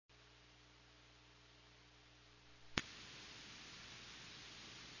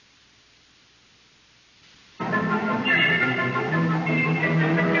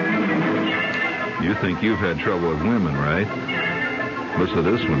think you've had trouble with women, right? Listen to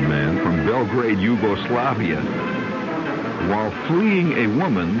this one, man. From Belgrade, Yugoslavia. While fleeing a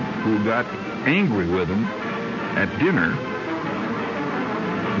woman who got angry with him at dinner,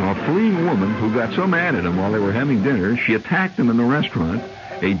 so mad at him while they were having dinner, she attacked him in the restaurant.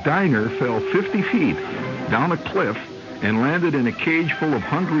 A diner fell 50 feet down a cliff and landed in a cage full of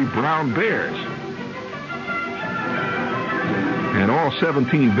hungry brown bears. And all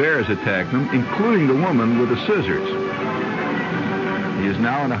 17 bears attacked him, including the woman with the scissors. He is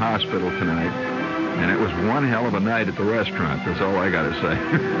now in the hospital tonight, and it was one hell of a night at the restaurant. That's all I got to say.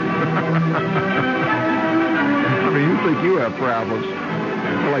 I mean, you think you have problems.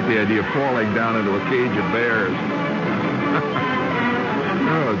 I like the idea of falling down into a cage of bears.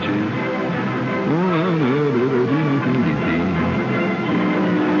 Oh, jeez.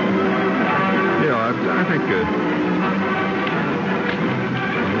 Yeah, I think...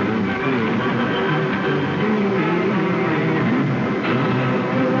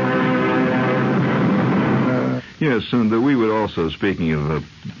 Yes, and we would also, speaking of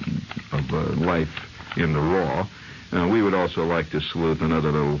life in the raw, we would also like to salute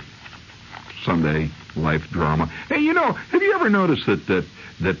another little Sunday life drama. Hey, you know, have you ever noticed that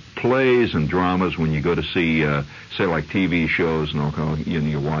plays and dramas, when you go to see, say, like TV shows, and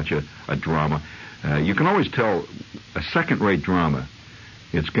you watch a drama, you can always tell a second-rate drama.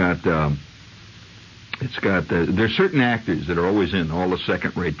 There's certain actors that are always in all the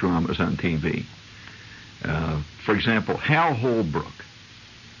second-rate dramas on TV. For example, Hal Holbrook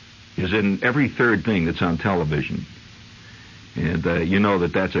is in every third thing that's on television. And you know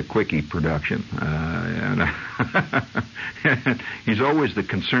that's a quickie production. And he's always the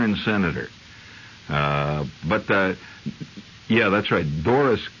concerned senator. But yeah, that's right.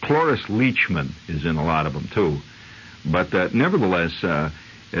 Cloris Leachman is in a lot of them, too. But nevertheless,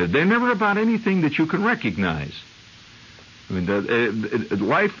 they're never about anything that you can recognize. I mean,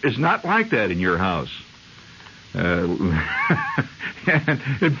 life is not like that in your house. In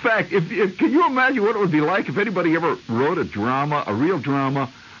fact, can you imagine what it would be like if anybody ever wrote a real drama,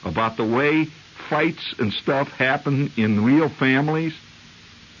 about the way fights and stuff happen in real families?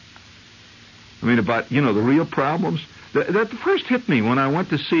 I mean, about, the real problems. That first hit me when I went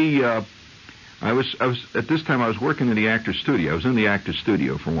to see, I was at this time I was working in the actor's studio. I was in the actor's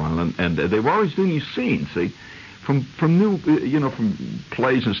studio for a while, and they were always doing these scenes, see, from new, from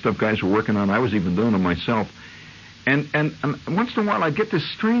plays and stuff guys were working on. I was even doing them myself. And once in a while I'd get this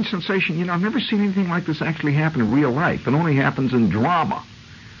strange sensation, I've never seen anything like this actually happen in real life. It only happens in drama.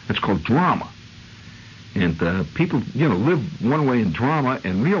 It's called drama. And people, live one way in drama,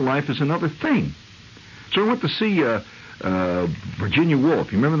 and real life is another thing. So I went to see Virginia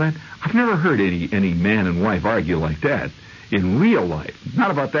Woolf. You remember that? I've never heard any man and wife argue like that in real life.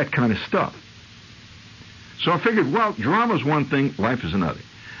 Not about that kind of stuff. So I figured, well, drama's one thing, life is another.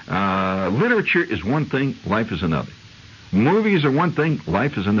 Literature is one thing, life is another. Movies are one thing,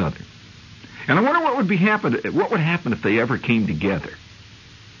 life is another. And I wonder what would happen if they ever came together.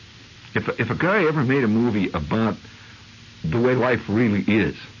 If a guy ever made a movie about the way life really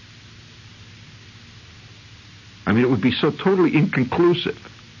is. I mean, it would be so totally inconclusive.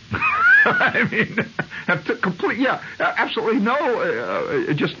 I mean, absolutely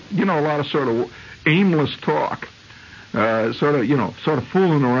no, just, a lot of sort of aimless talk. Sort of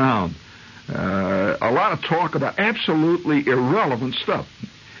fooling around. A lot of talk about absolutely irrelevant stuff.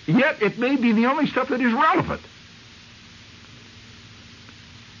 Yet it may be the only stuff that is relevant.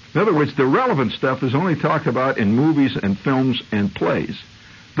 In other words, the relevant stuff is only talked about in movies and films and plays.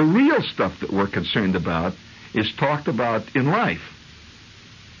 The real stuff that we're concerned about is talked about in life.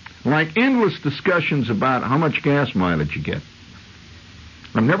 Like endless discussions about how much gas mileage you get.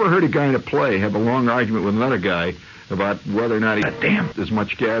 I've never heard a guy in a play have a long argument with another guy about whether or not he got damn as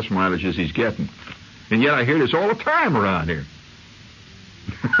much gas mileage as he's getting. And yet I hear this all the time around here.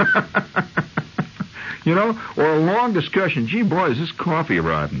 Or a long discussion. Gee, boy, is this coffee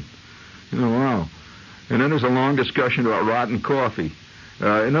rotten? Wow. And then there's a long discussion about rotten coffee.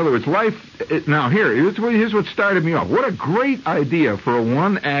 In other words, life... Now, here's what started me off. What a great idea for a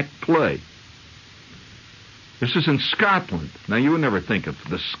one-act play. This is in Scotland. Now, you would never think of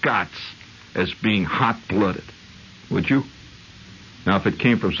the Scots as being hot-blooded, would you? Now, if it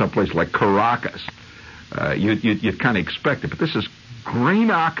came from someplace like Caracas, you'd kind of expect it. But this is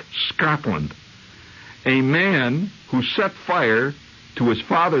Greenock, Scotland. A man who set fire to his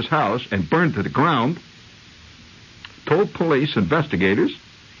father's house and burned to the ground told police investigators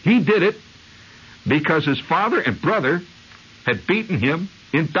he did it because his father and brother had beaten him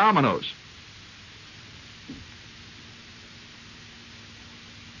in dominoes.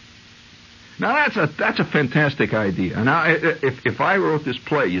 Now that's a fantastic idea. Now, if I wrote this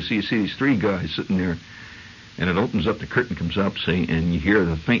play, you see these three guys sitting there, and it opens up, the curtain comes up, see, and you hear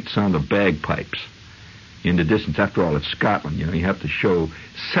the faint sound of bagpipes in the distance. After all, it's Scotland. You have to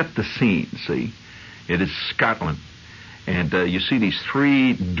set the scene. See, it is Scotland, and you see these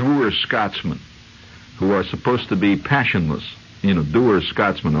three dour Scotsmen who are supposed to be passionless. Dour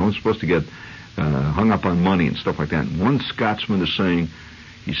Scotsmen. No one's supposed to get hung up on money and stuff like that. And one Scotsman is saying,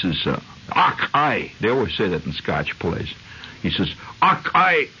 he says, "Ach, aye." They always say that in Scotch plays. He says, "Ach,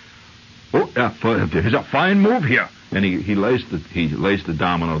 aye. Oh, there's a fine move here." And he lays the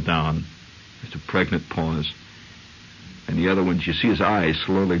domino down. There's a pregnant pause. And the other ones, you see his eyes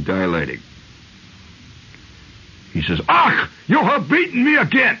slowly dilating. He says, "Ach, you have beaten me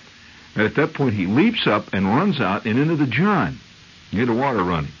again." And at that point, he leaps up and runs out and into the John. You hear the water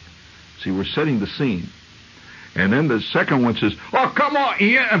running. See, we're setting the scene. And then the second one says, "Oh, come on,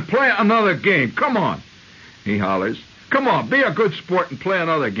 Ian, and play another game. Come on." He hollers, "Come on, be a good sport and play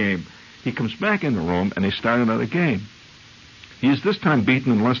another game." He comes back in the room, and they start another game. He is this time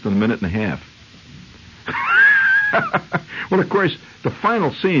beaten in less than a minute and a half. Well, of course, the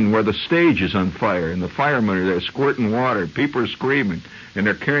final scene where the stage is on fire, and the firemen are there squirting water, people are screaming, and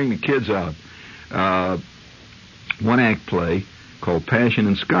they're carrying the kids out. One-act play called Passion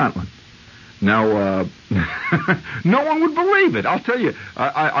in Scotland. Now, no one would believe it. I'll tell you.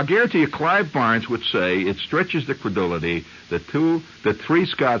 I'll guarantee you, Clive Barnes would say it stretches the credulity that three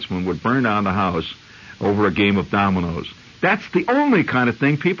Scotsmen would burn down the house over a game of dominoes. That's the only kind of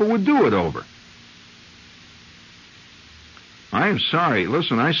thing people would do it over. I am sorry.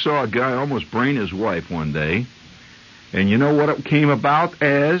 Listen, I saw a guy almost brain his wife one day, and you know what it came about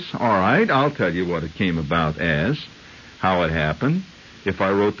as? All right, I'll tell you what it came about as, how it happened. If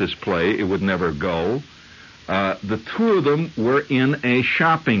I wrote this play, it would never go. The two of them were in a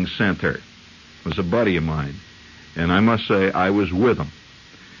shopping center. It was a buddy of mine, and I must say I was with them.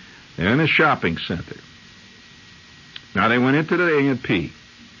 They're in a shopping center. Now, they went into the A&P.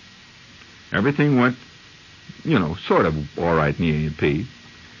 Everything went, sort of all right in the A&P.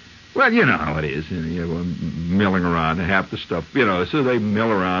 Well, you know how it is. Milling around, half the stuff, so they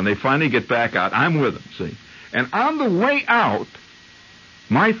mill around. They finally get back out. I'm with them, see. And on the way out,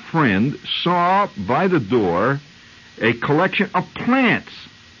 my friend saw by the door a collection of plants.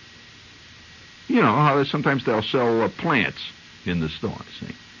 You know how sometimes they'll sell plants in the store,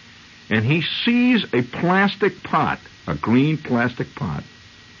 see. And he sees a plastic pot, a green plastic pot,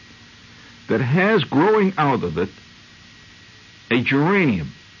 that has growing out of it a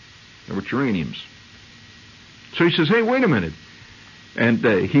geranium. There were geraniums. So he says, "Hey, wait a minute." And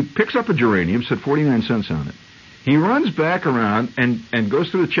he picks up a geranium, said 49 cents on it. He runs back around and goes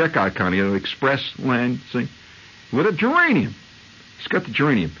through the checkout counter, the express line, see, with a geranium. He's got the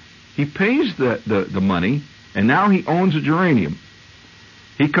geranium. He pays the money, and now he owns a geranium.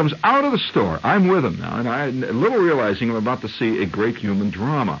 He comes out of the store. I'm with him now, and I, little realizing I'm about to see a great human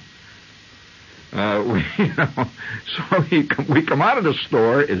drama. So we come out of the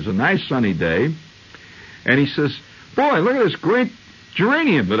store. It's a nice sunny day, and he says, "Boy, look at this great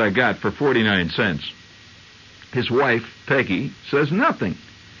geranium that I got for 49 cents. His wife, Peggy, says nothing.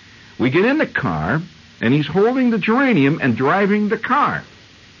 We get in the car, and he's holding the geranium and driving the car.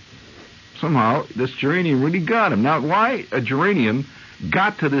 Somehow, this geranium really got him. Now, why a geranium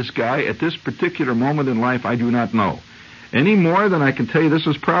got to this guy at this particular moment in life, I do not know. Any more than I can tell you this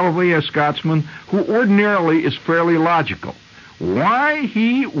is probably a Scotsman who ordinarily is fairly logical. Why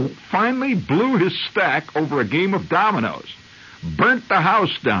he finally blew his stack over a game of dominoes, burnt the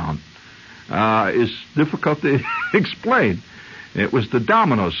house down, is difficult to explain. It was the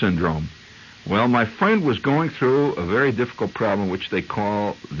domino syndrome. Well, my friend was going through a very difficult problem, which they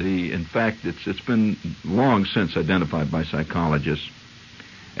call in fact, it's been long since identified by psychologists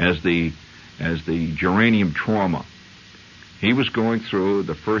as the geranium trauma. He was going through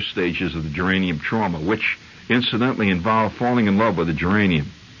the first stages of the geranium trauma, which incidentally involve falling in love with a geranium.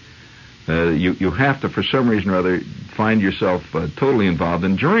 You have to, for some reason or other, find yourself totally involved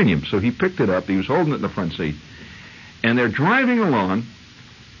in geranium. So he picked it up. He was holding it in the front seat. And they're driving along,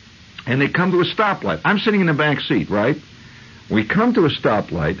 and they come to a stoplight. I'm sitting in the back seat, right? We come to a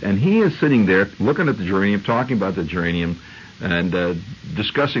stoplight, and he is sitting there looking at the geranium, talking about the geranium, and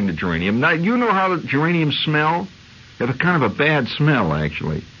discussing the geranium. Now, you know how the geraniums smell? They have a kind of a bad smell,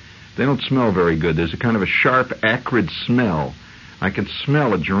 actually. They don't smell very good. There's a kind of a sharp, acrid smell. I can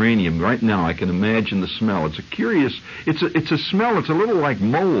smell a geranium right now. I can imagine the smell. It's a curious, it's a smell. It's a little like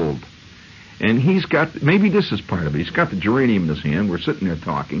mold. And he's got, maybe this is part of it. He's got the geranium in his hand. We're sitting there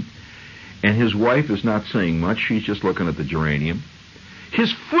talking. And his wife is not saying much. She's just looking at the geranium.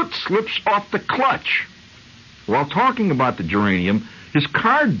 his foot slips off the clutch. While talking about the geranium, his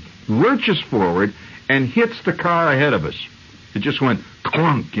car lurches forward and hits the car ahead of us. It just went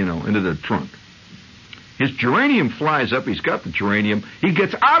clunk, into the trunk. His geranium flies up. He's got the geranium. He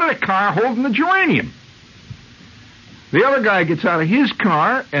gets out of the car holding the geranium. The other guy gets out of his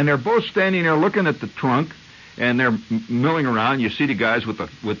car, and they're both standing there looking at the trunk, and they're milling around. You see the guys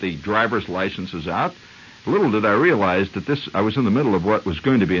with the driver's licenses out. Little did I realize that I was in the middle of what was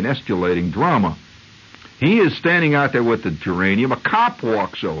going to be an escalating drama. He is standing out there with the geranium. A cop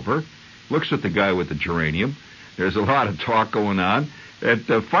walks over, looks at the guy with the geranium. There's a lot of talk going on. And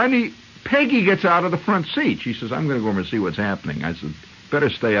finally, Peggy gets out of the front seat. She says, I'm going to go over and see what's happening. I said, better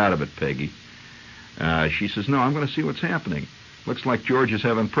stay out of it, Peggy. She says, no, I'm going to see what's happening. Looks like George is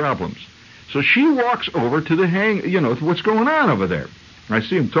having problems. So she walks over to what's going on over there. I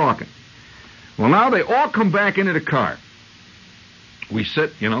see him talking. Well, now they all come back into the car. We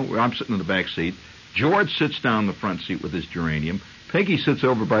sit, I'm sitting in the back seat. George sits down in the front seat with his geranium. Peggy sits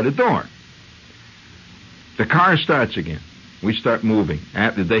over by the door. The car starts again. We start moving.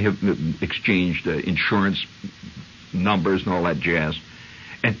 After they have exchanged insurance numbers and all that jazz.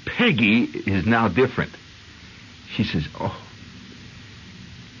 And Peggy is now different. She says, oh,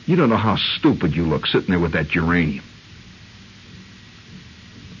 you don't know how stupid you look sitting there with that geranium.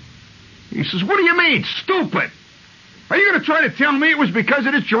 He says, what do you mean, stupid? Are you going to try to tell me it was because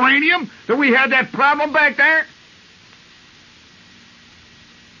of this geranium that we had that problem back there?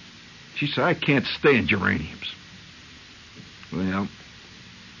 She said, I can't stand geraniums. Well,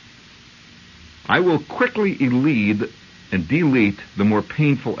 I will quickly delete the more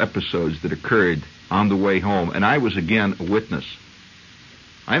painful episodes that occurred on the way home, and I was again a witness.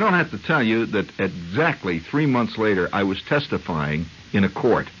 I don't have to tell you that exactly 3 months later, I was testifying in a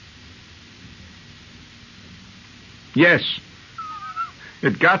court. Yes,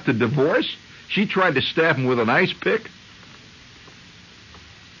 it got the divorce. She tried to stab him with an ice pick.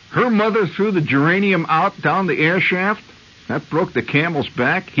 Her mother threw the geranium out down the air shaft. That broke the camel's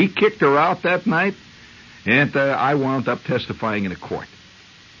back. He kicked her out that night. And I wound up testifying in a court.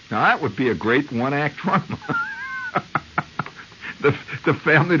 Now, that would be a great one-act drama. the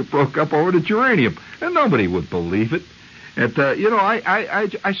family that broke up over the geranium. And nobody would believe it. And,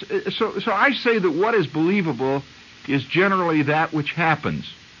 so I say that what is believable is generally that which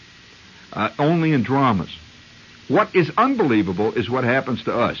happens, only in dramas. What is unbelievable is what happens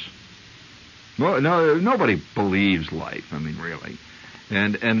to us. Well, no, nobody believes life. I mean, really.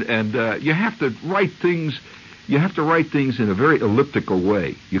 And you have to write things. You have to write things in a very elliptical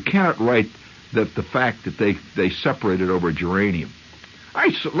way. You cannot write the fact that they separated over geranium.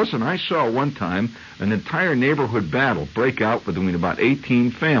 I saw one time an entire neighborhood battle break out between about 18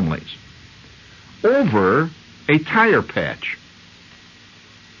 families over a tire patch.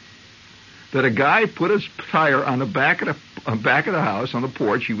 That a guy put his tire on the back of the house on the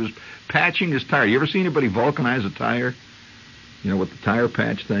porch. He was patching his tire. You ever see anybody vulcanize a tire? With the tire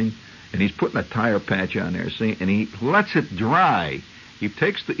patch thing? And he's putting a tire patch on there, see? And he lets it dry. He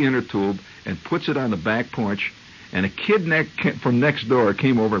takes the inner tube and puts it on the back porch, and a kid from next door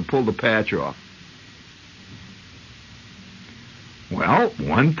came over and pulled the patch off. Well,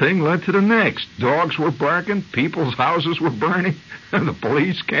 one thing led to the next. Dogs were barking. People's houses were burning. The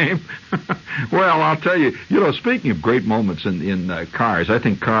police came. Well, I'll tell you, speaking of great moments in cars, I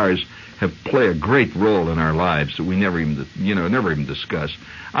think cars play a great role in our lives that we never even discuss.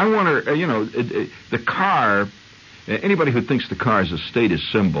 I wonder, the car, anybody who thinks the car is a status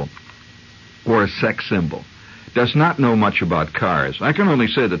symbol or a sex symbol does not know much about cars. I can only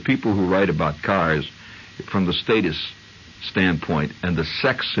say that people who write about cars from the status standpoint and the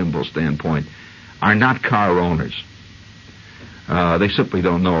sex symbol standpoint are not car owners. They simply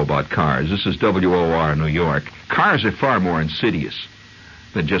don't know about cars. This is WOR New York. Cars are far more insidious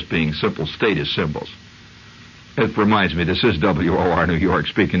than just being simple status symbols. It reminds me, this is WOR New York,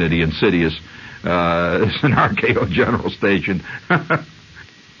 speaking of the insidious. It's an RKO General Station.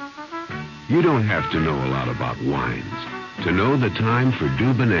 You don't have to know a lot about wines to know the time for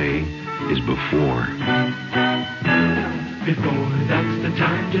Dubonnet is before. Before, that's the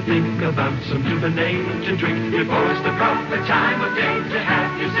time to think about some Dubonnet to drink. Before's the proper time of day to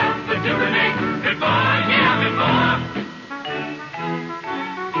have yourself a Dubonnet. Before, yeah, before.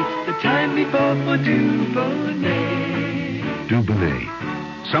 It's the time before for Dubonnet. Dubonnet.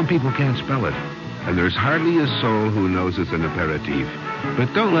 Some people can't spell it, and there's hardly a soul who knows it's an aperitif.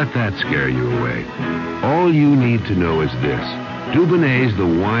 But don't let that scare you away. All you need to know is this. Dubonnet's the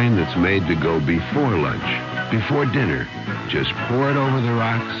wine that's made to go before lunch, before dinner. Just pour it over the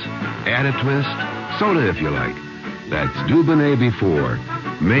rocks, add a twist, soda if you like. That's Dubonnet Before,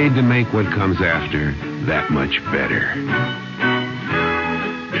 made to make what comes after that much better.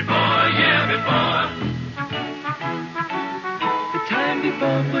 Before, yeah, before. The time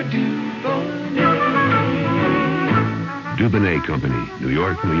before for Dubonnet. Dubonnet Company, New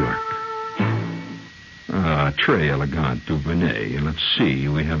York, New York. Très elegant Dubonnet. Let's see,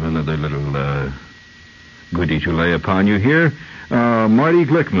 we have another little goodie to lay upon you here. Marty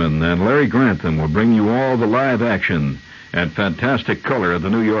Glickman and Larry Grantham will bring you all the live action and fantastic color of the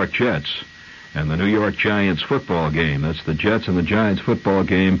New York Jets and the New York Giants football game. That's the Jets and the Giants football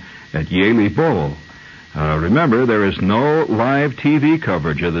game at Yaley Bowl. Remember, there is no live TV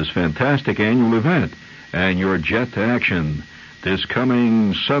coverage of this fantastic annual event, and your Jet to action this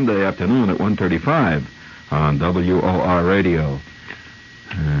coming Sunday afternoon at 1:35 on WOR Radio.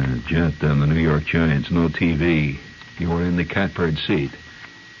 Jet and the New York Giants, no TV. You're in the catbird seat.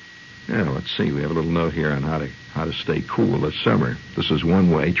 Yeah, let's see. We have a little note here on how to stay cool this summer. This is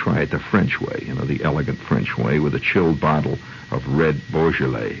one way. Try it the French way, the elegant French way with a chilled bottle of red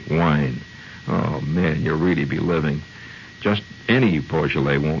Beaujolais wine. Oh, man, you'll really be living. Just any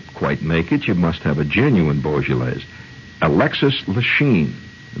Beaujolais won't quite make it. You must have a genuine Beaujolais. Alexis Lachine.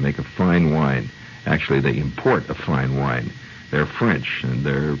 They make a fine wine. Actually, they import a fine wine. They're French, and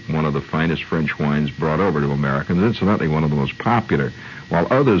they're one of the finest French wines brought over to America, and incidentally, one of the most popular. While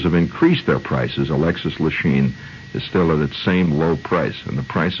others have increased their prices, Alexis Lachine is still at its same low price, and the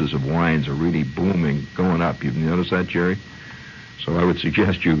prices of wines are really booming, going up. You've noticed that, Jerry? So I would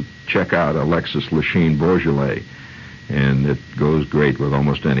suggest you check out Alexis Lachine Beaujolais, and it goes great with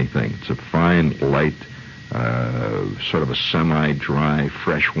almost anything. It's a fine, light, sort of a semi-dry,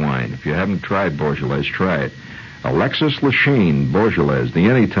 fresh wine. If you haven't tried Beaujolais, try it. Alexis Lachine Beaujolais, the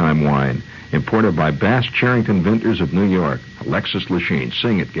Anytime wine, imported by Bass Charrington Vintners of New York. Alexis Lachine.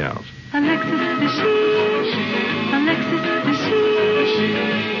 Sing it, gals. Alexis Lachine, Alexis Lachine,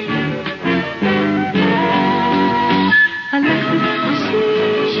 Alexis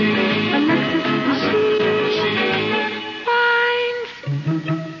Lachine, Alexis Lachine, wines.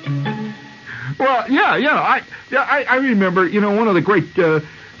 Well, I remember, one of the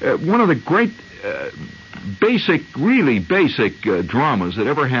great really basic dramas that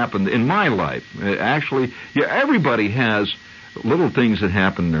ever happened in my life. Everybody has little things that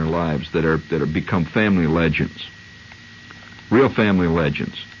happen in their lives that are become family legends, real family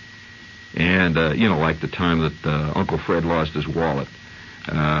legends. And like the time that Uncle Fred lost his wallet.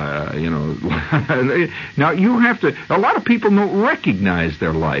 Now you have to. A lot of people don't recognize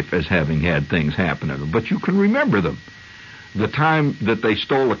their life as having had things happen to them, but you can remember them. The time that they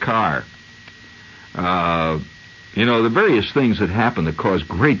stole a car. The various things that happen that cause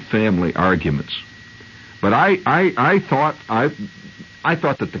great family arguments. But I thought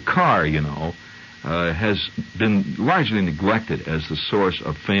that the car, has been largely neglected as the source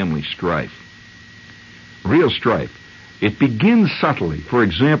of family strife. Real strife. It begins subtly. For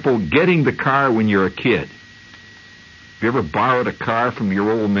example, getting the car when you're a kid. Have you ever borrowed a car from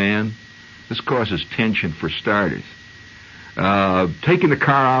your old man? This causes tension for starters. Taking the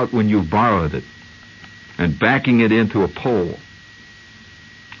car out when you've borrowed it and backing it into a pole.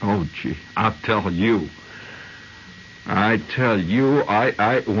 Oh, gee, I'll tell you. One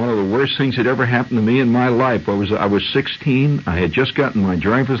of the worst things that ever happened to me in my life. I was 16. I had just gotten my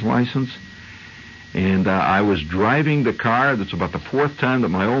driver's license, and I was driving the car. That's about the fourth time that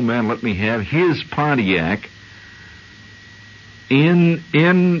my old man let me have his Pontiac. In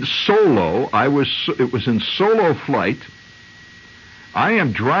solo, it was in solo flight. I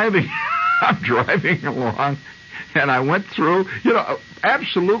am driving. I'm driving along, and I went through,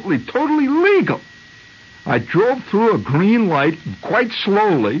 absolutely, totally legal. I drove through a green light quite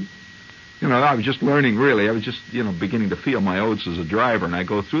slowly. I was just learning, really. I was just, beginning to feel my oats as a driver, and I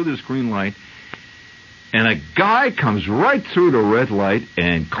go through this green light, and a guy comes right through the red light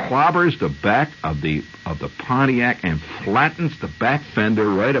and clobbers the back of the Pontiac and flattens the back fender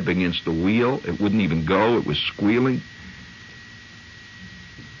right up against the wheel. It wouldn't even go. It was squealing.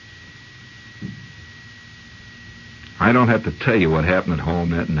 I don't have to tell you what happened at home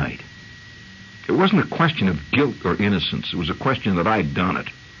that night. It wasn't a question of guilt or innocence. It was a question that I'd done it.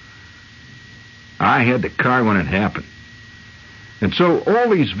 I had the car when it happened. And so all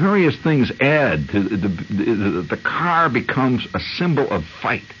these various things add to the car becomes a symbol of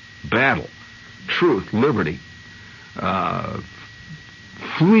fight, battle, truth, liberty,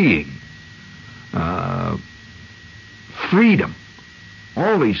 fleeing, freedom,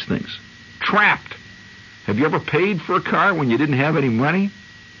 all these things. Trapped. Have you ever paid for a car when you didn't have any money?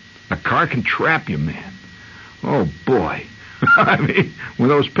 A car can trap you, man. Oh, boy. I mean, with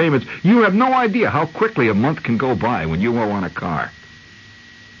those payments, you have no idea how quickly a month can go by when you owe on a car.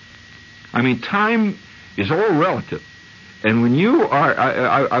 I mean, time is all relative. And when you are,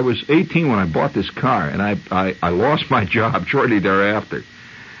 I was 18 when I bought this car, and I lost my job shortly thereafter.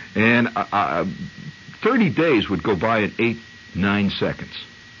 And 30 days would go by in 8-9 seconds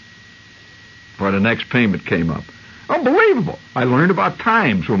before the next payment came up. Unbelievable. I learned about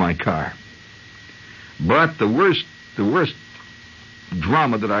times with my car. But the worst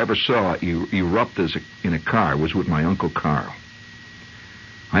drama that I ever saw erupt in a car was with my Uncle Carl.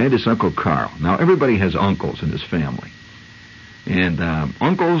 I had this Uncle Carl. Now, everybody has uncles in his family. And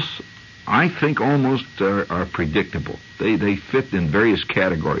uncles, I think, almost are predictable. They fit in various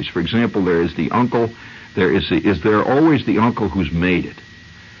categories. For example, there is the uncle. Is there always the uncle who's made it?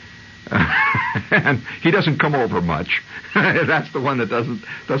 And he doesn't come over much. That's the one that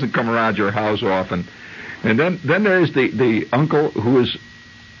doesn't come around your house often. And then there is the uncle who is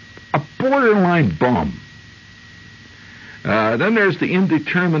a borderline bum. Then there's the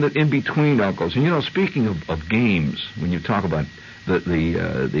indeterminate in-between uncles. And, speaking of games, when you talk about maybe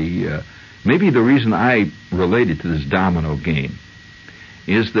the reason I related to this domino game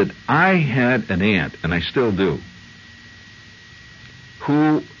is that I had an aunt, and I still do,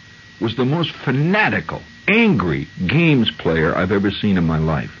 who was the most fanatical, angry games player I've ever seen in my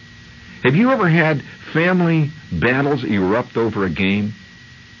life. Have you ever had family battles erupt over a game?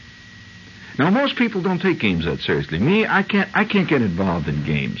 Now, most people don't take games that seriously. Me, I can't get involved in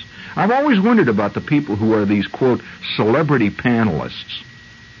games. I've always wondered about the people who are these, quote, celebrity panelists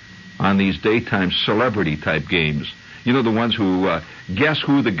on these daytime celebrity-type games. You know, the ones who guess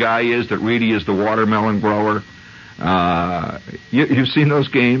who the guy is that really is the watermelon grower. You've seen those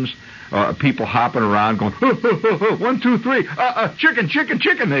games? People hopping around going, 1, 2, 3, chicken, chicken,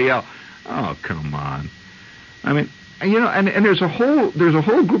 chicken, they yell. Oh, come on. I mean, and there's a whole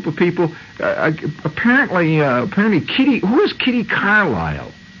group of people. Apparently, Kitty. Who is Kitty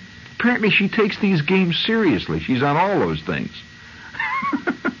Carlisle? Apparently, she takes these games seriously. She's on all those things.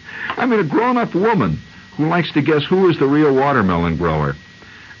 I mean, a grown-up woman who likes to guess who is the real watermelon grower.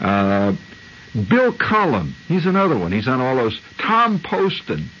 Bill Cullen. He's another one. He's on all those. Tom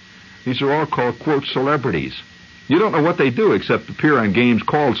Poston. These are all called, quote, celebrities. You don't know what they do except appear on games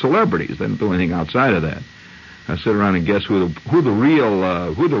called celebrities. They don't do anything outside of that. I sit around and guess who the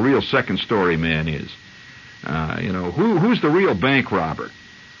real second story man is. Who's the real bank robber?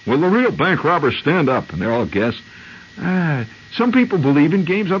 Well, the real bank robbers stand up, and they all guess. Some people believe in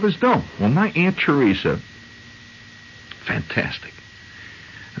games, others don't. Well, my Aunt Teresa, fantastic.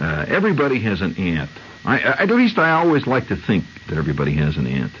 Everybody has an aunt. At least I always like to think that everybody has an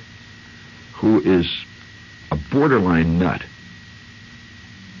aunt who is a borderline nut.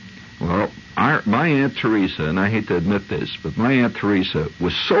 Well, my Aunt Teresa, and I hate to admit this, but my Aunt Teresa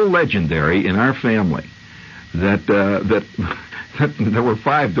was so legendary in our family that there were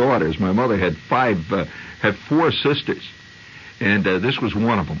 5 daughters. My mother had 4 sisters, and this was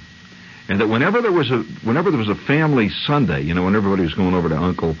one of them. And that whenever there was a family Sunday, when everybody was going over to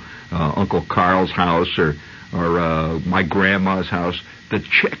Uncle Carl's house or my grandma's house, the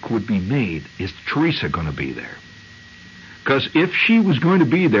check would be made. Is Teresa going to be there? Because if she was going to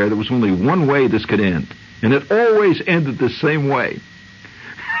be there was only one way this could end. And it always ended the same way.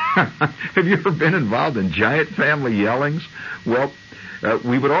 Have you ever been involved in giant family yellings? Well,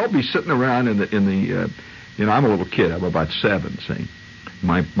 we would all be sitting around in the I'm a little kid. I'm about 7, see.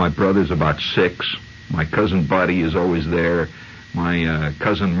 My brother's about 6. My cousin Buddy is always there. My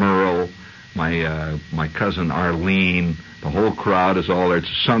cousin Merle, my cousin Arlene, the whole crowd is all there. It's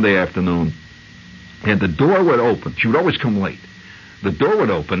a Sunday afternoon. And the door would open. She would always come late. The door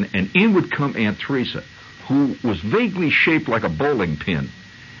would open, and in would come Aunt Teresa, who was vaguely shaped like a bowling pin.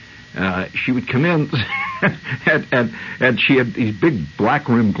 She would come in, and she had these big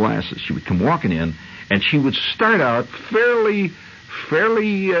black-rimmed glasses. She would come walking in, and she would start out fairly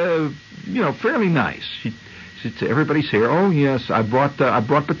nice. She'd say, "Everybody's here. Oh yes, I brought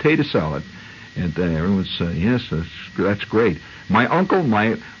potato salad," and everyone would say, "Yes, that's great." My uncle,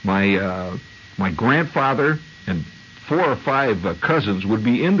 my grandfather, and 4 or 5 cousins would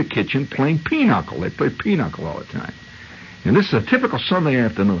be in the kitchen playing pinochle. They played pinochle all the time. And this is a typical Sunday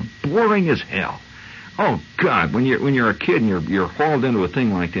afternoon, boring as hell. Oh God, when you're a kid and you're hauled into a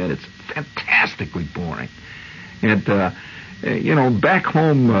thing like that, it's fantastically boring. And back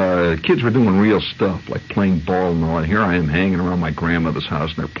home, kids were doing real stuff like playing ball and all. And here I am hanging around my grandmother's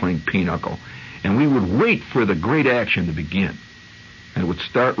house, and they're playing pinochle. And we would wait for the great action to begin. And it would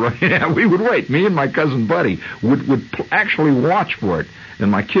start right. Yeah, we would wait. Me and my cousin Buddy would actually watch for it,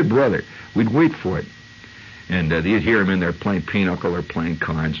 and my kid brother, we'd wait for it. And you'd hear them in there playing pinochle or playing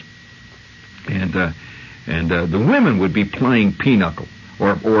cards. And the women would be playing pinochle.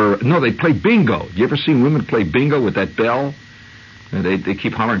 Or no, they'd play bingo. You ever seen women play bingo with that bell? And they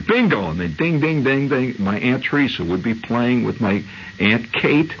keep hollering bingo, and they ding, ding, ding, ding. My Aunt Teresa would be playing with my Aunt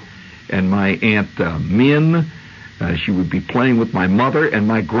Kate and my Aunt Min. She would be playing with my mother and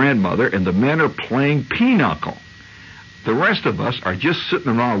my grandmother, and the men are playing pinochle. The rest of us are just sitting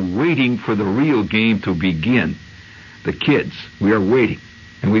around waiting for the real game to begin. The kids, we are waiting.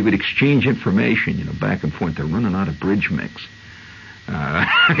 And we would exchange information, back and forth. They're running out of bridge mix.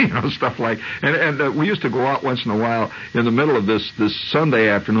 Stuff like, and we used to go out once in a while in the middle of this Sunday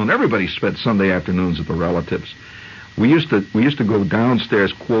afternoon. Everybody spent Sunday afternoons with the relatives. We used to go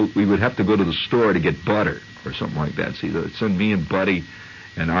downstairs, quote, we would have to go to the store to get butter or something like that. See, they'd send me and Buddy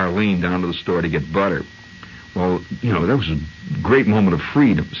and Arlene down to the store to get butter. Well, that was a great moment of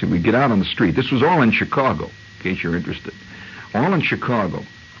freedom. See, we'd get out on the street. This was all in Chicago, in case you're interested. All in Chicago.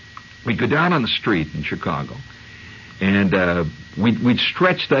 We'd go down on the street in Chicago. And we'd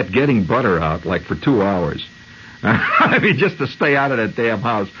stretch that getting butter out like for 2 hours. I mean, just to stay out of that damn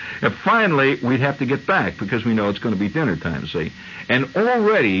house. And finally, we'd have to get back because we know it's going to be dinner time, see. And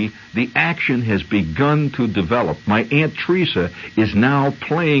already the action has begun to develop. My Aunt Teresa is now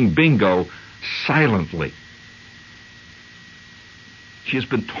playing bingo silently. She has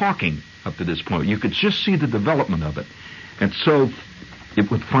been talking up to this point. You could just see the development of it. And so it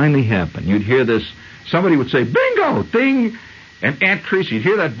would finally happen. You'd hear this. Somebody would say, bingo, ding, and Aunt Teresa, you'd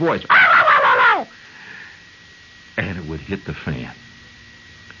hear that voice, and it would hit the fan.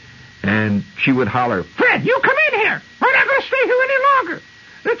 And she would holler, Fred, you come in here. We're not going to stay here any longer.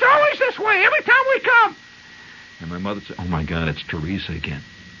 It's always this way every time we come. And my mother would say, oh, my God, it's Teresa again.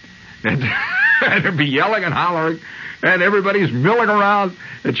 And there'd be yelling and hollering, and everybody's milling around,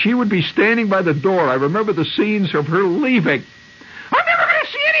 and she would be standing by the door. I remember the scenes of her leaving. I'm never going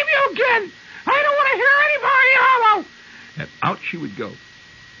to see any of you again. I don't want to hear anybody hollow. And out she would go.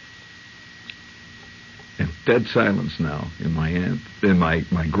 And dead silence now in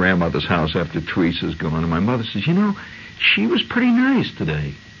my grandmother's house after Teresa's gone. And my mother says, she was pretty nice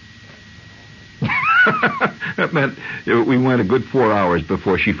today. That meant we went a good 4 hours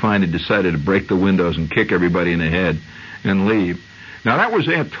before she finally decided to break the windows and kick everybody in the head and leave. Now that was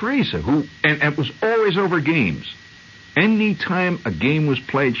Aunt Teresa, and it was always over games. Any time a game was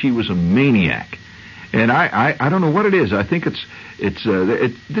played, she was a maniac. And I don't know what it is. I think it's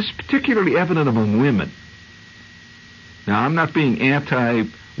this is particularly evident among women. Now, I'm not being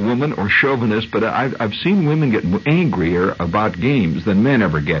anti-woman or chauvinist, but I've seen women get angrier about games than men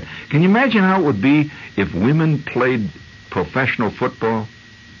ever get. Can you imagine how it would be if women played professional football?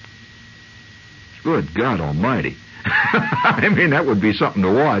 Good God Almighty. I mean, that would be something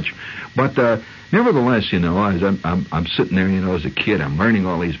to watch. But nevertheless, I'm sitting there, as a kid, I'm learning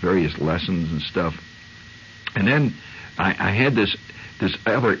all these various lessons and stuff. And then I had this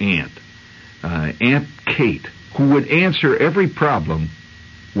other aunt, Aunt Kate, who would answer every problem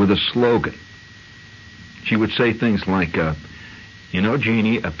with a slogan. She would say things like,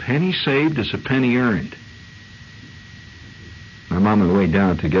 Jeannie, a penny saved is a penny earned. I'm on my way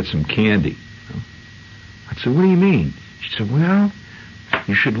down to get some candy. I said, what do you mean? She said, well,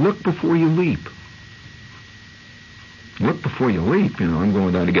 you should look before you leap. Look before you leap, I'm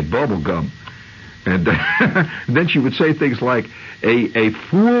going down to get bubble gum. And then she would say things like, a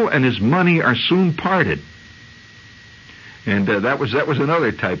fool and his money are soon parted. And that was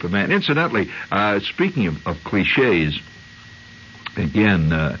another type of man. Incidentally, speaking of cliches, again,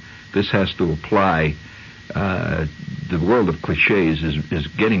 this has to apply. The world of cliches is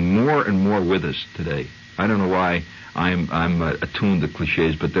getting more and more with us today. I don't know why I'm attuned to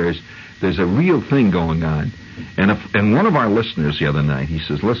cliches, but there's a real thing going on. And one of our listeners the other night, he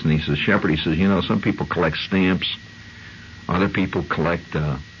says, Shepherd, he says, some people collect stamps, other people collect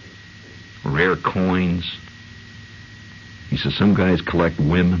rare coins. He says, some guys collect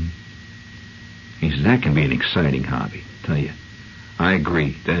women. He says, that can be an exciting hobby, I tell you. I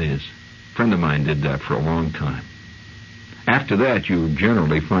agree, that is. A friend of mine did that for a long time. After that, you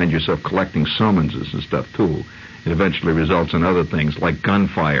generally find yourself collecting summonses and stuff, too. It eventually results in other things, like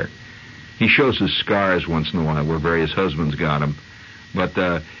gunfire. He shows his scars once in a while where various husbands got him. But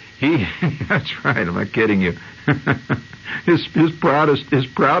that's right, I'm not kidding you. his proudest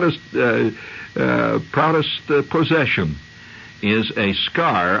possession is a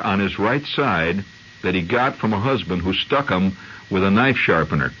scar on his right side that he got from a husband who stuck him with a knife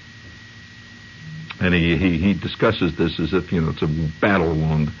sharpener. And he discusses this as if, it's a battle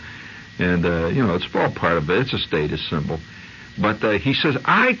wound. And, it's all part of it. It's a status symbol. But he says,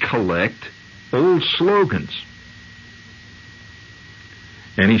 I collect old slogans.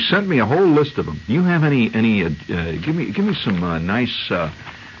 And he sent me a whole list of them. You have any? Give me some nice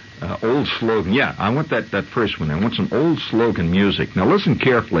old slogan. Yeah, I want that first one. I want some old slogan music. Now listen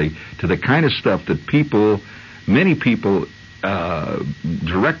carefully to the kind of stuff that many people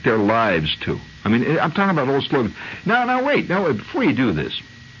direct their lives to. I mean, I'm talking about old slogans. Now wait. Now before you do this,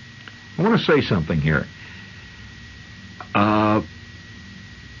 I want to say something here.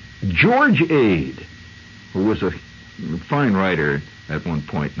 George Ade, who was a fine writer at one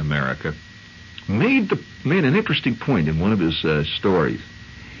point in America, made an interesting point in one of his stories.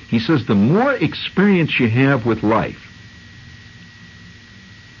 He says the more experience you have with life,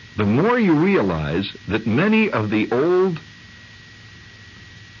 the more you realize that many of the old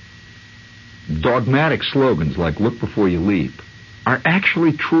dogmatic slogans like "look before you leap" are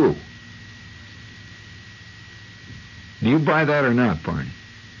actually true. Do you buy that or not, Barney?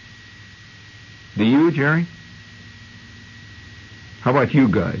 Do you, Jerry? How about you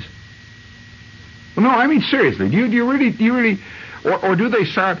guys? Well, no, I mean seriously. Do you really, or do they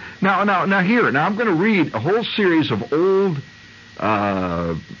sound now? Here, I'm going to read a whole series of old.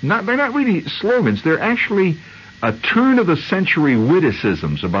 They're not really slogans. They're actually a turn of the century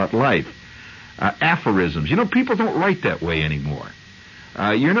witticisms about life, aphorisms. You know, people don't write that way anymore.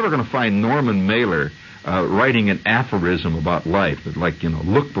 You're never going to find Norman Mailer writing an aphorism about life, like,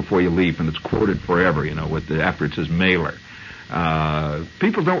 look before you leap, and it's quoted forever. After it says Mailer.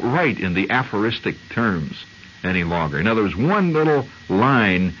 People don't write in the aphoristic terms any longer. In other words, one little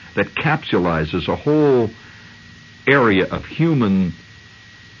line that capsulizes a whole area of human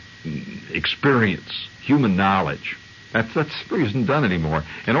experience, human knowledge. That isn't done anymore.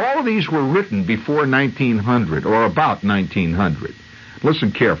 And all of these were written before 1900 or about 1900.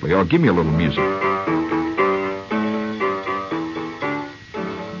 Listen carefully. Oh, give me a little music.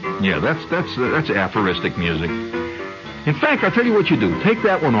 Yeah, that's aphoristic music. In fact, I'll tell you what you do. Take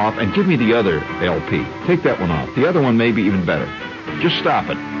that one off and give me the other LP. Take that one off. The other one may be even better. Just stop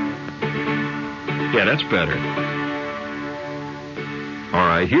it. Yeah, that's better. All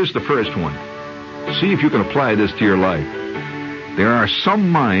right, here's the first one. See if you can apply this to your life. There are some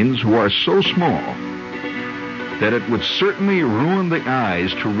minds who are so small that it would certainly ruin the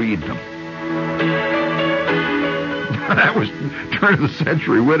eyes to read them. That was turn of the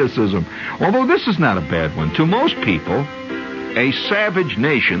century witticism. Although this is not a bad one. To most people, a savage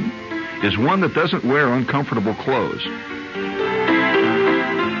nation is one that doesn't wear uncomfortable clothes.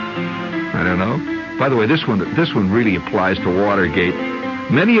 I don't know. By the way, this one really applies to Watergate.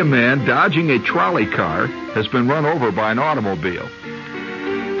 Many a man dodging a trolley car has been run over by an automobile.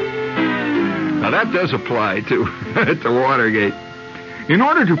 Now that does apply to Watergate. In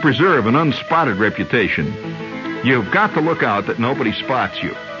order to preserve an unspotted reputation, you've got to look out that nobody spots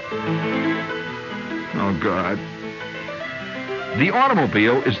you. Oh, God. The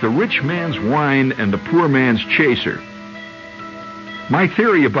automobile is the rich man's wine and the poor man's chaser. My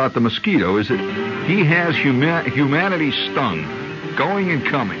theory about the mosquito is that he has humanity stung, going and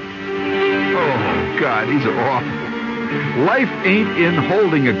coming. Oh, God, these are awful. Life ain't in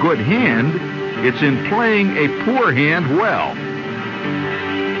holding a good hand. It's in playing a poor hand well.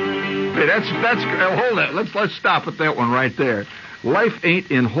 Hey, that's hold that. Let's stop at that one right there. Life ain't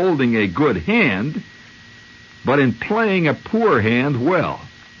in holding a good hand, but in playing a poor hand well.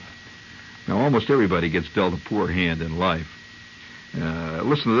 Now, almost everybody gets dealt a poor hand in life.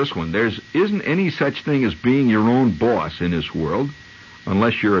 Listen to this one. There isn't any such thing as being your own boss in this world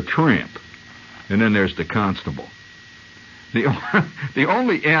unless you're a tramp. And then there's the constable. The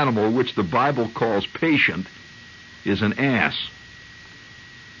only animal which the Bible calls patient is an ass.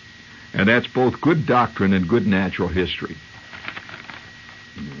 And that's both good doctrine and good natural history.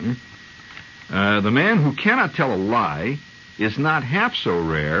 The man who cannot tell a lie is not half so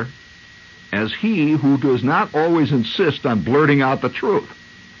rare as he who does not always insist on blurting out the truth.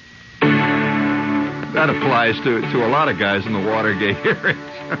 That applies to a lot of guys in the Watergate hearings.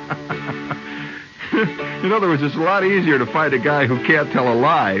 In other words, it's a lot easier to find a guy who can't tell a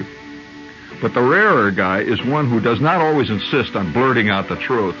lie, but the rarer guy is one who does not always insist on blurting out the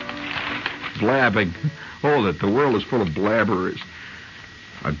truth. Blabbing. Hold it, the world is full of blabberers.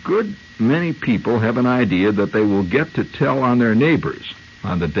 A good many people have an idea that they will get to tell on their neighbors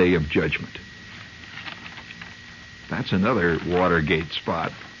on the day of judgment. That's another Watergate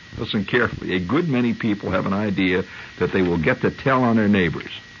spot. Listen carefully. A good many people have an idea that they will get to tell on their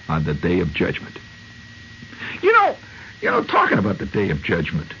neighbors on the day of judgment. You know, talking about the day of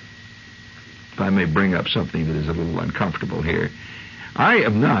judgment, if I may bring up something that is a little uncomfortable here, I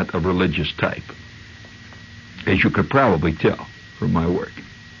am not a religious type, as you could probably tell from my work.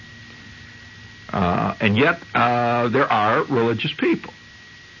 And yet, there are religious people.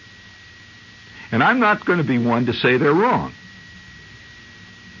 And I'm not going to be one to say they're wrong.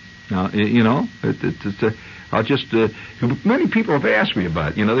 Now, I'll just, many people have asked me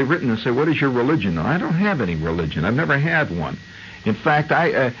about it. They've written and say, what is your religion? No, I don't have any religion. I've never had one. In fact,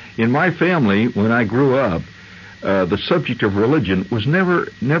 in my family, when I grew up, the subject of religion was never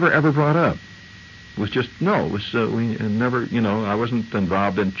ever brought up. It was just, we never, I wasn't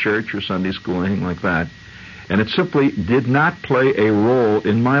involved in church or Sunday school or anything like that. And it simply did not play a role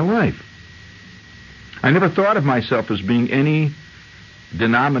in my life. I never thought of myself as being any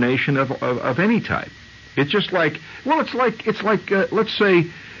denomination of any type. It's just like, it's like let's say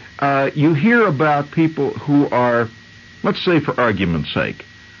you hear about people who are, let's say for argument's sake,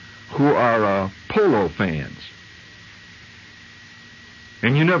 who are polo fans.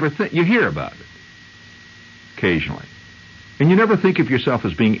 And you hear about it occasionally. And you never think of yourself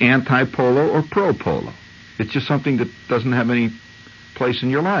as being anti-polo or pro-polo. It's just something that doesn't have any place in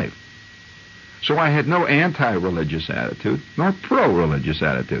your life. So I had no anti-religious attitude, nor pro-religious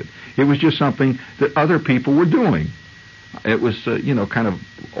attitude. It was just something that other people were doing. It was, kind of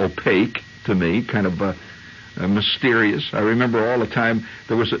opaque to me, kind of mysterious. I remember all the time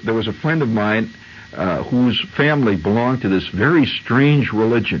there was a friend of mine whose family belonged to this very strange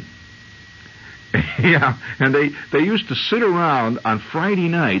religion. Yeah, and they used to sit around on Friday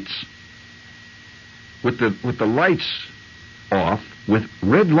nights with the lights off, with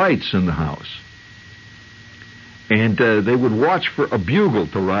red lights in the house. And they would watch for a bugle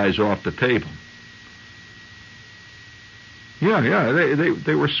to rise off the table. Yeah,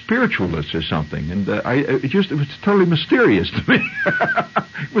 they were spiritualists or something, and it was totally mysterious to me.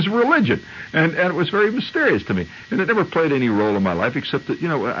 It was religion, and it was very mysterious to me, and it never played any role in my life except that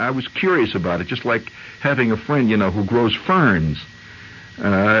I was curious about it, just like having a friend who grows ferns.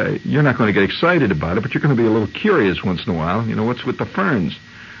 You're not going to get excited about it, but you're going to be a little curious once in a while. What's with the ferns?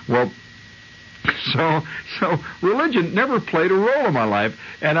 Well, so religion never played a role in my life,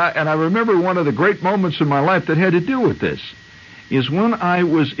 and I remember one of the great moments in my life that had to do with this is when I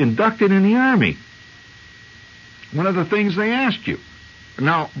was inducted in the Army. One of the things they asked you.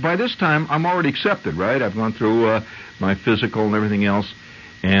 Now, by this time, I'm already accepted, right? I've gone through my physical and everything else,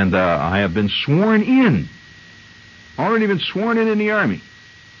 and I have been sworn in. Already been sworn in the Army.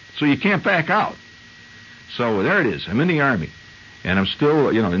 So you can't back out. So there it is. I'm in the Army. And I'm still,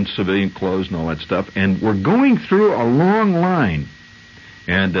 in civilian clothes and all that stuff. And we're going through a long line.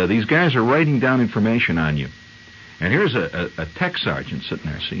 And these guys are writing down information on you. And here's a tech sergeant sitting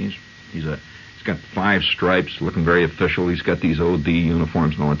there. See, he's got 5 stripes, looking very official. He's got these OD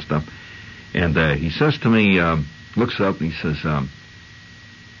uniforms and all that stuff. And he says to me, looks up and he says,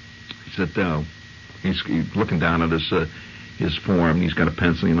 he's looking down at his form. And he's got a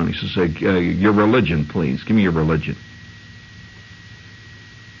pencil, and he says, your religion, please. Give me your religion.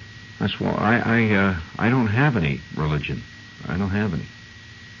 I said, well, I don't have any religion. I don't have any.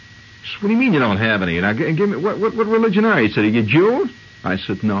 He said, what do you mean you don't have any? Now, give me, what religion are you? He said, are you Jew? I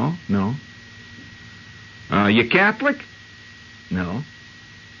said, no. You Catholic? No.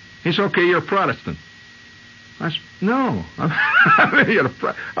 He said, okay, you're a Protestant. I said, no.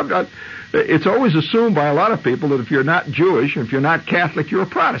 I'm not. It's always assumed by a lot of people that if you're not Jewish, or if you're not Catholic, you're a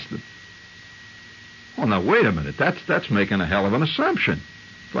Protestant. Well, now, wait a minute. That's making a hell of an assumption.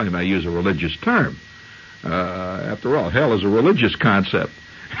 If I may use a religious term. After all, hell is a religious concept.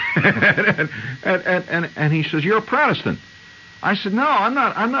 and he says, you're a Protestant. I said, no, I'm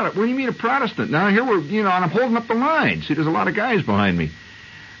not. What do you mean a Protestant? Now, here and I'm holding up the line. See, there's a lot of guys behind me.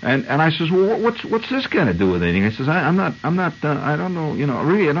 And I says, well, what's this got to do with anything? He says, I'm not, I don't know,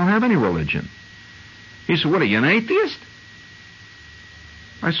 really, I don't have any religion. He said, what, are you an atheist?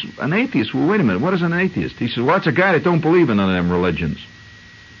 I said, an atheist? Well, wait a minute, what is an atheist? He said, well, that's a guy that don't believe in none of them religions.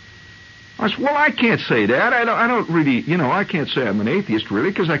 I said, well, I can't say that. I don't really, I can't say I'm an atheist, really,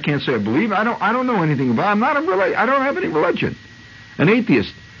 because I can't say I believe. I don't know anything about it. I don't have any religion. An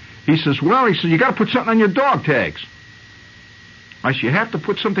atheist. He says, you got to put something on your dog tags. I said, you have to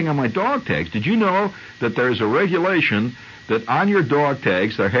put something on my dog tags. Did you know that there's a regulation that on your dog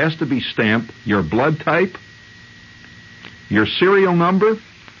tags there has to be stamped your blood type, your serial number,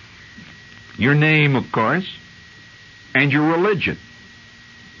 your name, of course, and your religion?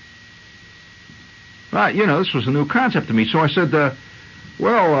 Right, this was a new concept to me. So I said,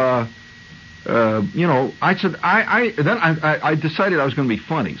 I said, I decided I was going to be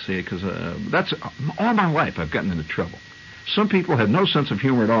funny, see, because that's all my life I've gotten into trouble. Some people have no sense of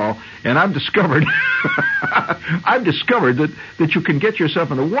humor at all, and I've discovered that you can get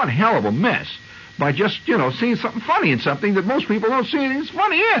yourself into one hell of a mess by just, seeing something funny in something that most people don't see anything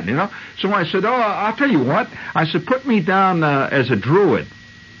funny in, So I said, I'll tell you what. I said, put me down as a druid.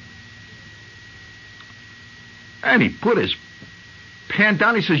 And he put his pen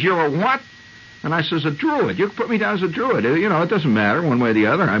down. He says, you're a what? And I says, a druid. You can put me down as a druid. It doesn't matter one way or the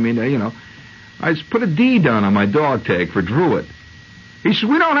other. I mean, I just put a D down on my dog tag for druid. He says,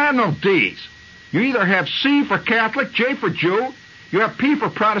 we don't have no D's. You either have C for Catholic, J for Jew, you have P for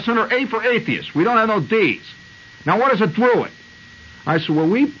Protestant, or A for atheist. We don't have no D's. Now, what is a druid? I said,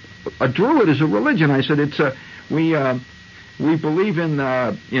 well, a druid is a religion. I said, we believe in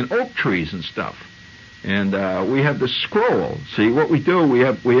oak trees and stuff. And we have this scroll. See, what we do, we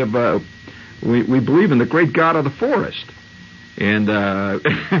believe in the great God of the forest. And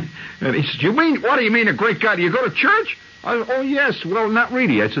and he said, what do you mean a great God? Do you go to church? Oh, yes. Well, not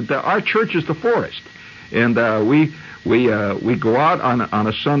really. I said, our church is the forest. And we go out on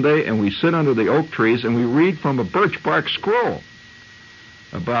a Sunday and we sit under the oak trees and we read from a birch bark scroll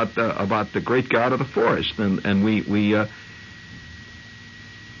about the great God of the forest. And we he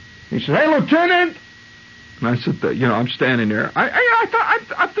said, hey, Lieutenant. And I said, I'm standing there.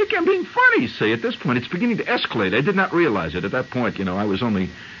 I think I'm being funny, see, at this point. It's beginning to escalate. I did not realize it. At that point, I was only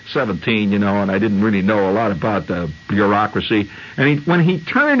 17, and I didn't really know a lot about the bureaucracy. And when he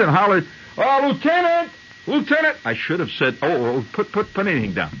turned and hollered, oh, Lieutenant, I should have said, put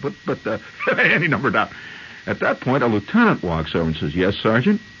anything down. Put any number down. At that point, a lieutenant walks over and says, yes,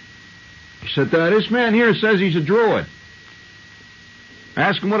 Sergeant. He said, this man here says he's a druid. I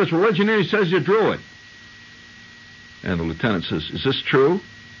asked him what his religion is. He says he's a druid. And the lieutenant says, is this true?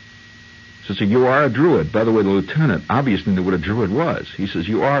 He says, you are a druid. By the way, the lieutenant obviously knew what a druid was. He says,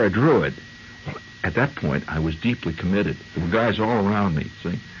 you are a druid. Well, at that point, I was deeply committed. There were guys all around me,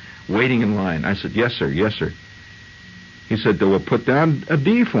 see, waiting in line. I said, yes, sir, yes, sir. He said, we'll put down a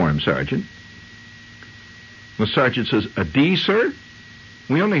D for him, Sergeant. The sergeant says, a D, sir?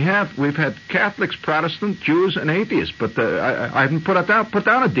 We've had Catholics, Protestants, Jews, and atheists, but I haven't put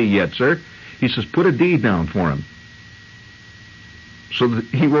down a D yet, sir. He says, put a D down for him. So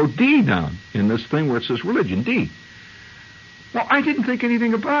he wrote D down in this thing where it says religion, D. Well, I didn't think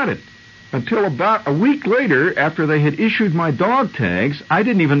anything about it until about a week later, after they had issued my dog tags. I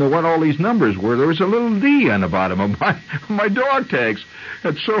didn't even know what all these numbers were. There was a little D on the bottom of my dog tags.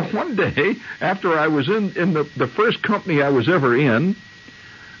 And so one day, after I was in the first company I was ever in,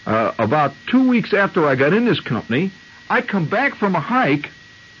 about 2 weeks after I got in this company, I come back from a hike.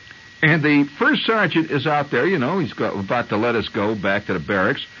 And the first sergeant is out there, he's about to let us go back to the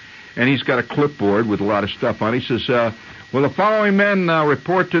barracks, and he's got a clipboard with a lot of stuff on it. He says, will the following men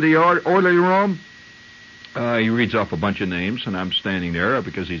report to the orderly room? He reads off a bunch of names, and I'm standing there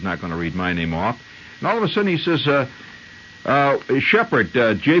because he's not going to read my name off. And all of a sudden he says, Shepard,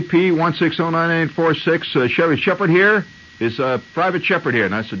 JP 1609846, Shepard here? Is Private Shepard here?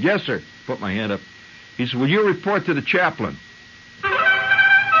 And I said, yes, sir. Put my hand up. He said, will you report to the chaplain?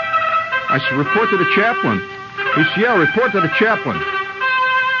 I said, report to the chaplain. He said, yeah, report to the chaplain.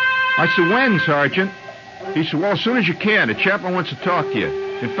 I said, when, Sergeant? He said, well, as soon as you can. The chaplain wants to talk to you.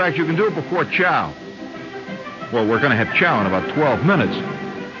 In fact, you can do it before chow. Well, we're going to have chow in about 12 minutes.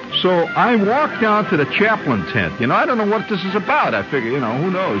 So I walked down to the chaplain tent. I don't know what this is about. I figure,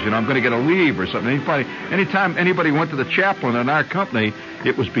 who knows? I'm going to get a leave or something. Anytime anybody went to the chaplain in our company,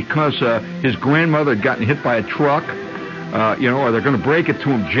 it was because his grandmother had gotten hit by a truck. Or they're going to break it to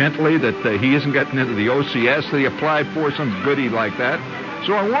him gently that he isn't getting into the OCS that he applied for, some goodie like that.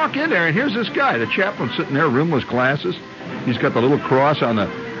 So I walk in there, and here's this guy, the chaplain, sitting there, rimless glasses. He's got the little cross on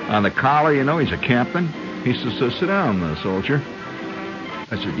the collar, he's a captain. He says, sit down, soldier.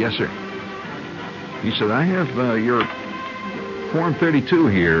 I said, yes, sir. He said, I have your Form 32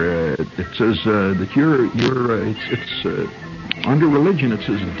 here. It says that it's under religion, it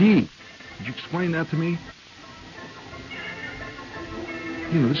says D. Could you explain that to me?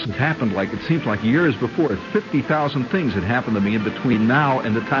 This has happened it seems like years before. 50,000 things had happened to me in between now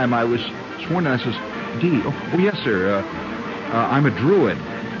and the time I was sworn in. I says, D. Oh, yes, sir. I'm a druid.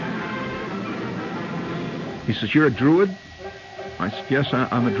 He says, you're a druid? I said, yes,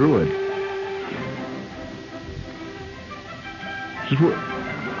 I'm a druid. He says, well,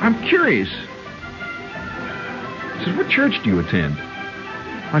 I'm curious. He says, what church do you attend?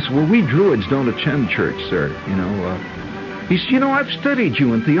 I said, well, we druids don't attend church, sir. He says, I've studied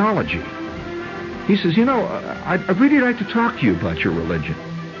you in theology. He says, I'd really like to talk to you about your religion.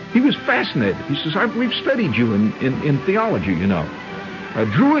 He was fascinated. He says, we've studied you in theology,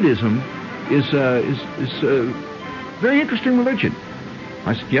 Druidism is a very interesting religion.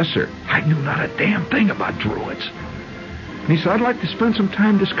 I said, yes, sir. I knew not a damn thing about druids. And he said, I'd like to spend some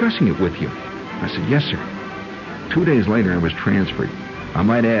time discussing it with you. I said, yes, sir. 2 days later, I was transferred. I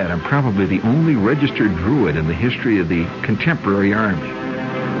might add, I'm probably the only registered druid in the history of the contemporary army.